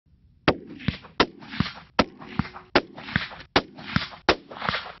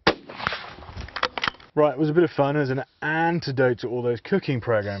Right, it was a bit of fun as an antidote to all those cooking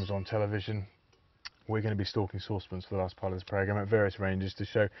programs on television. We're going to be stalking saucepans for the last part of this program at various ranges to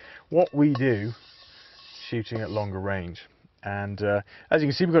show what we do shooting at longer range. And as you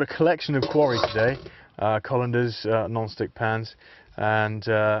can see, we've got a collection of quarry today, colanders, non-stick pans, and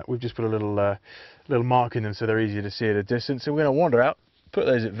we've just put a little mark in them so they're easier to see at a distance. So we're going to wander out, put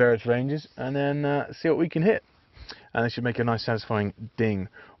those at various ranges, and then see what we can hit. And they should make a nice satisfying ding.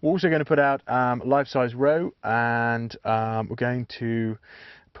 We're also going to put out life-size roe, and we're going to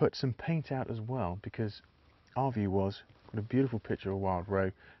put some paint out as well, because our view was what a beautiful picture of a wild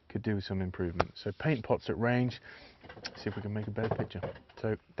roe could do with some improvement. So paint pots at range, see if we can make a better picture.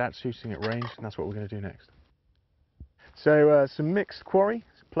 So that's shooting at range, and that's what we're going to do next. So some mixed quarry,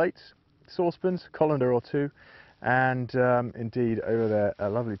 plates, saucepans, colander or two, and indeed over there a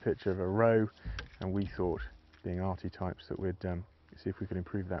lovely picture of a roe, and we thought, being arty types, that we'd see if we could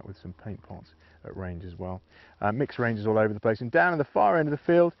improve that with some paint pots at range as well. Mixed ranges all over the place, and down at the far end of the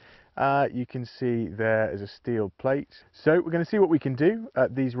field you can see there is a steel plate. So we're going to see what we can do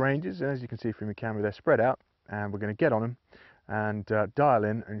at these ranges, and as you can see from the camera, they're spread out, and we're going to get on them and dial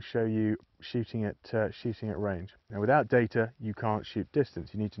in and show you shooting at range. Now, without data you can't shoot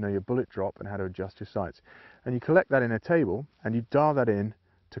distance. You need to know your bullet drop and how to adjust your sights, and you collect that in a table and you dial that in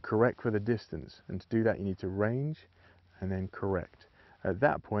to correct for the distance. And to do that you need to range and then correct. At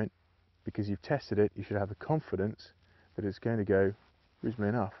that point, because you've tested it, you should have the confidence that it's going to go, reasonably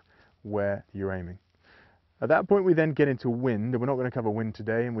enough, where you're aiming. At that point we then get into wind, and we're not going to cover wind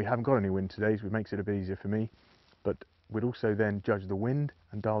today, and we haven't got any wind today, so it makes it a bit easier for me. But we'd also then judge the wind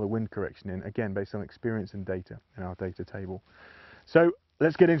and dial the wind correction in, again based on experience and data in our data table. So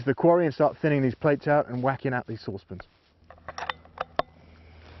let's get into the quarry and start thinning these plates out and whacking out these saucepans.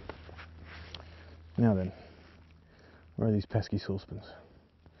 Now then, where are these pesky saucepans?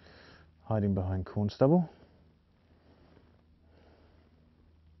 Hiding behind corn stubble.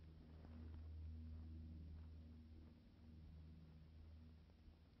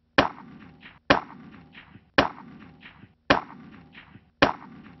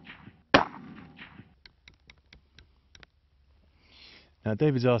 Now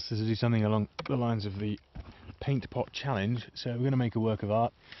David's asked us to do something along the lines of the paint pot challenge, so we're going to make a work of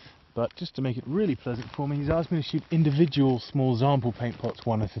art. But just to make it really pleasant for me, he's asked me to shoot individual small sample paint pots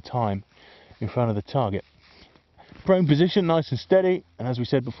one at a time in front of the target. Prone position, nice and steady, and as we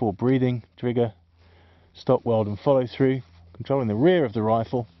said before, breathing, trigger, stop, weld and follow through, controlling the rear of the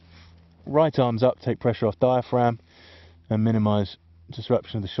rifle, right arms up, take pressure off diaphragm, and minimise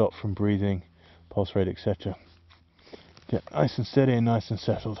disruption of the shot from breathing, pulse rate, etc. Get nice and steady and nice and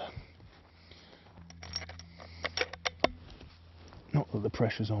settled. Not that the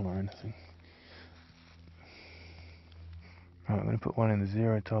pressure's on or anything. Right, I'm going to put one in the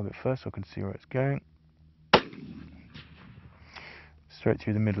zero target first so I can see where it's going. Straight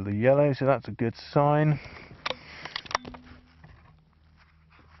through the middle of the yellow, so that's a good sign.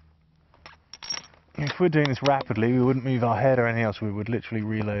 If we're doing this rapidly, we wouldn't move our head or anything else, we would literally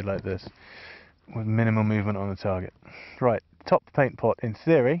reload like this with minimal movement on the target. Right, top paint pot in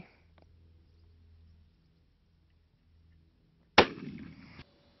theory.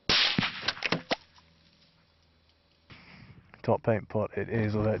 Top paint pot it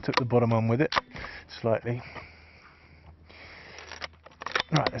is, although it took the bottom on with it slightly.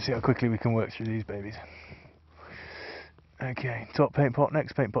 Right, let's see how quickly we can work through these babies. Okay, top paint pot,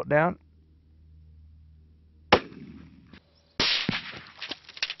 next paint pot down.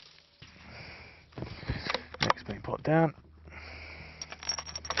 Next paint pot down.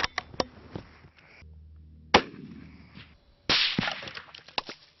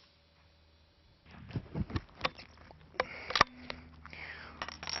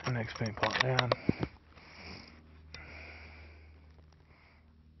 Next paint pot down.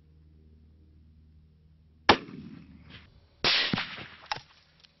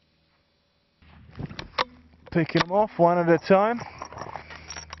 Picking them off one at a time.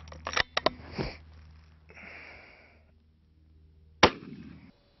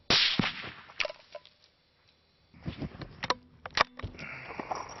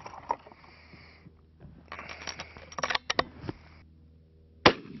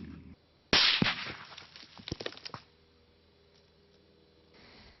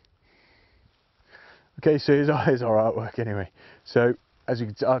 Okay, so here's our artwork anyway. So as you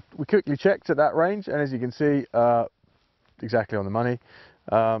can see, we quickly checked at that range, and as you can see, exactly on the money.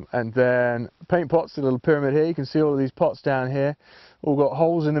 And then paint pots, the little pyramid here. You can see all of these pots down here, all got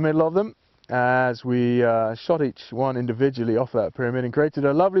holes in the middle of them. As we shot each one individually off that pyramid and created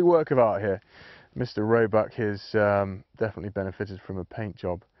a lovely work of art here. Mr. Roebuck has definitely benefited from a paint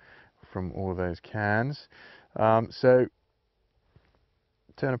job from all of those cans. So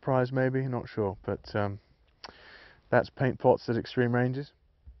turn a prize maybe, not sure, but that's paint pots at extreme ranges.